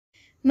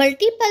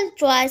Multiple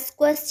choice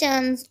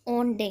questions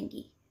on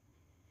dengue.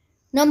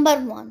 Number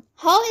 1.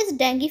 How is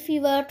dengue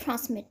fever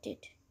transmitted?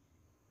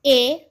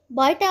 A.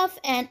 Bite of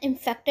an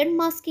infected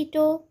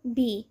mosquito.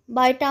 B.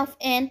 Bite of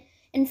an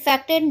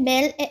infected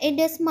male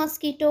Aedes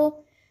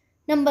mosquito.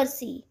 Number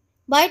C.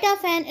 Bite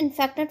of an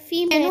infected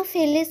female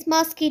Anopheles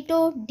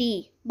mosquito.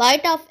 D.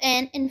 Bite of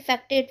an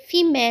infected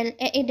female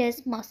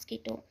Aedes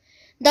mosquito.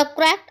 The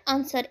correct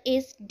answer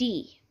is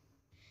D.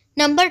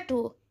 Number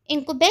 2.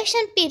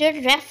 Incubation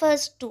period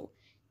refers to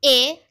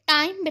A.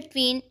 Time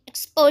between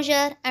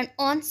exposure and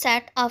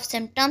onset of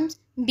symptoms.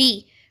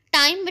 B.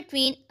 Time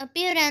between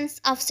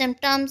appearance of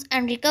symptoms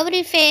and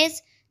recovery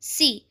phase.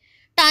 C.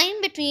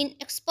 Time between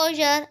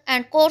exposure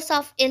and course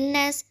of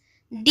illness.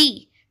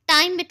 D.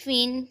 Time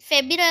between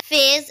febrile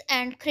phase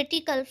and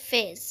critical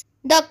phase.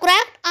 The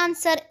correct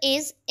answer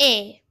is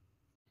A.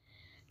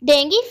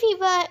 Dengue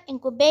fever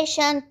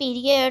incubation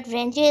period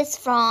ranges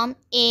from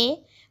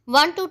A.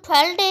 1 to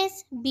 12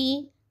 days,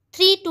 B.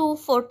 3 to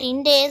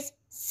 14 days,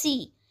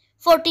 C.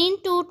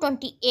 14 to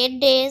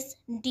 28 days,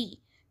 D.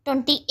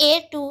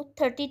 28 to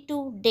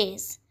 32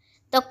 days.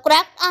 The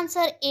correct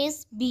answer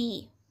is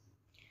B.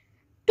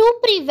 To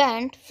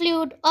prevent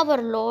fluid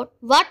overload,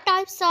 what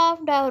types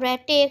of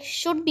diuretic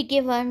should be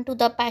given to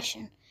the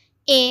patient?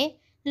 A.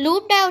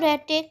 Loop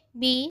diuretic.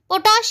 B.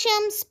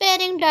 Potassium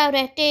sparing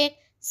diuretic.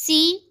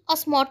 C.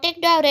 Osmotic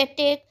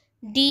diuretic.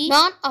 D.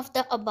 None of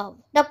the above.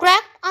 The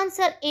correct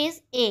answer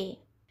is A.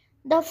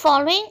 The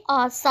following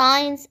are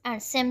signs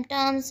and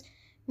symptoms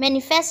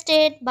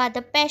manifested by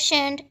the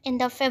patient in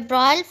the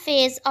febrile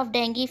phase of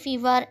dengue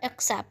fever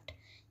except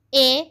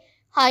A.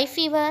 High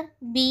fever.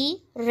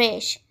 B.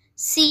 Rash.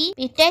 C.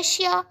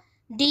 Petetia.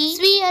 D.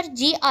 Severe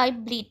GI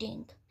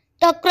bleeding.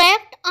 The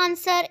correct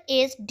answer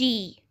is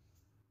D.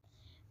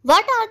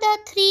 What are the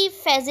three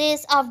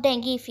phases of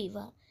dengue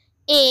fever?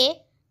 A.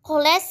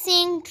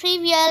 Coalescing,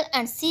 trivial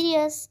and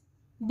serious.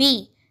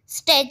 B.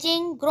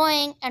 Staging,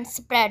 growing and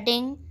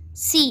spreading.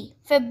 C.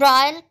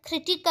 Febrile,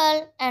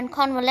 critical and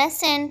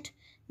convalescent.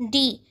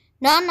 D.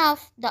 None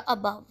of the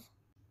above.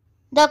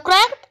 The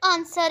correct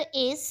answer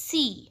is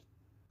C.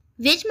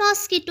 Which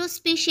mosquito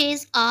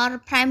species are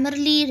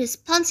primarily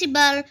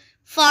responsible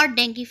for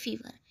dengue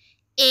fever?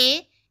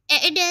 A.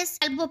 Aedes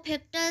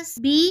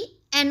albopictus. B.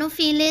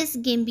 Anopheles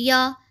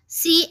gambia.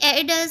 C.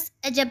 Aedes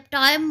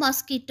aegypti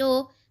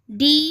mosquito.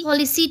 D.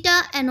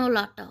 Polyceta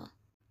annulata.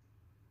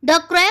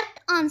 The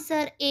correct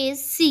answer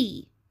is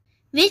C.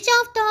 Which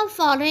of the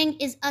following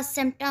is a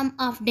symptom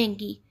of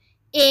dengue?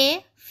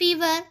 A.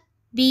 Fever.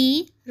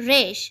 B.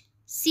 Rash.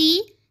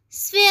 C.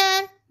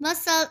 Severe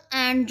muscle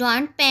and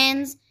joint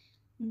pains.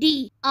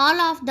 D. All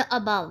of the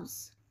above.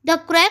 The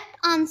correct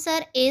answer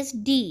is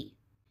D.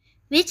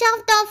 Which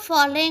of the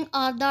following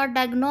are the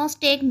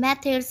diagnostic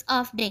methods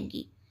of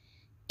dengue?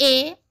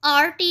 A.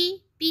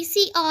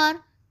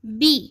 RT-PCR.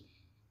 B.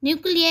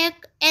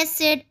 Nucleic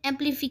acid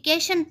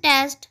amplification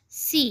test.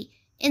 C.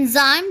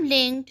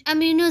 Enzyme-linked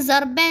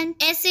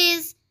immunosorbent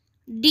assays.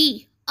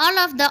 D. All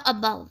of the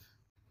above.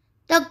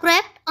 The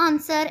correct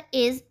answer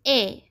is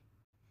A.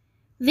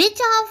 Which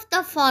of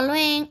the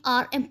following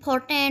are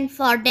important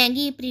for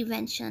dengue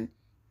prevention?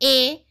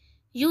 A.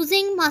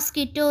 Using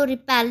mosquito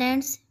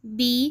repellents.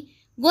 B.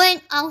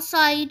 Going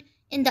outside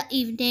in the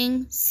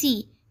evening.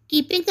 C.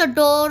 Keeping the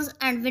doors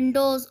and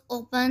windows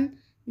open.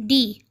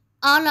 D.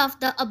 All of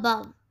the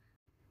above.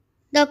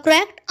 The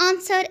correct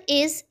answer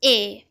is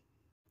A.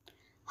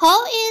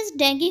 How is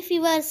dengue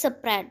fever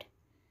spread?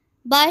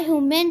 By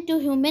human to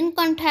human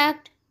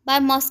contact, by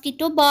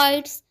mosquito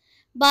bites,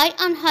 by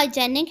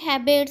unhygienic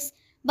habits,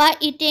 by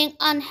eating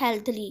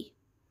unhealthily.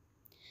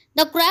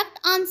 The correct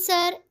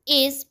answer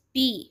is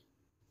B.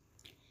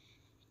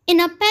 In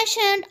a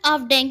patient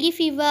of dengue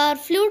fever,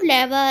 fluid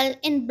level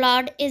in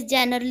blood is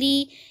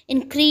generally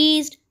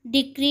increased,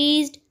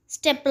 decreased,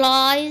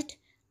 stabilized,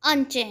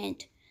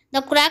 unchanged.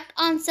 The correct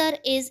answer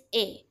is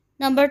A.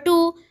 Number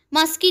 2.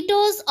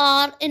 Mosquitoes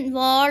are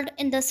involved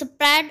in the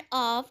spread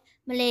of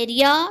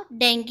malaria,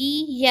 dengue,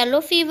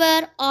 yellow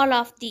fever, all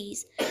of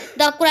these.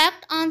 The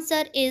correct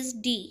answer is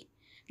D.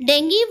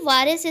 Dengue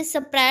virus is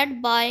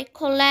spread by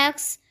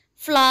colleagues,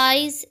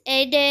 flies,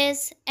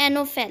 Aedes,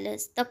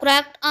 Anopheles. The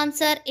correct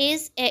answer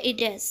is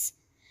Aedes.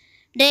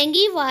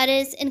 Dengue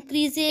virus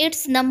increases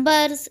its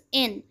numbers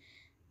in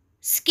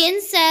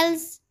skin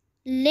cells,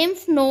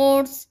 lymph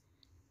nodes,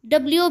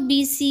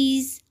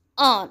 WBCs,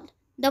 all.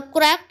 The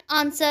correct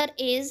answer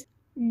is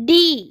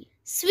D.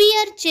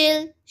 Severe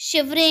chill,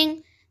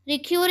 shivering,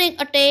 recurring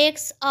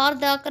attacks are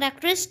the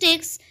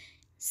characteristics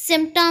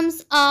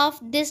symptoms of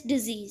this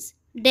disease.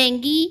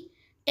 Dengue,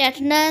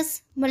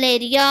 tetanus,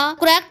 malaria.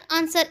 Correct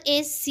answer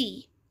is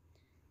C.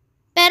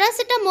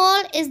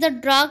 Paracetamol is the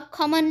drug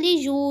commonly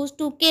used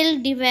to kill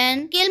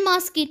dengue, kill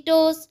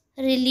mosquitoes,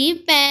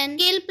 relieve pain,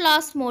 kill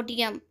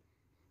plasmodium.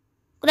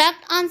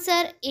 Correct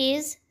answer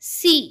is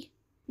C.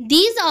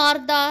 These are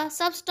the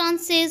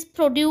substances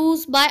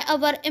produced by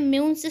our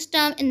immune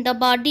system in the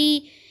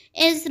body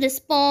in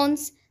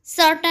response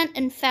certain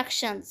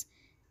infections.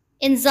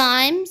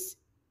 Enzymes,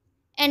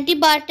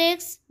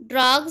 antibiotics,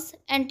 drugs,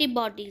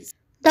 antibodies.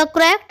 The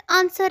correct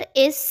answer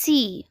is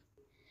C.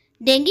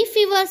 Dengue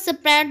fever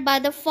spread by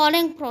the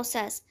following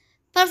process: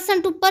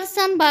 person to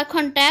person by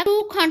contact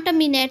to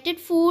contaminated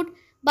food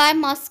by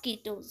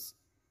mosquitoes.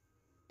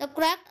 The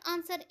correct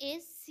answer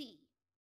is C.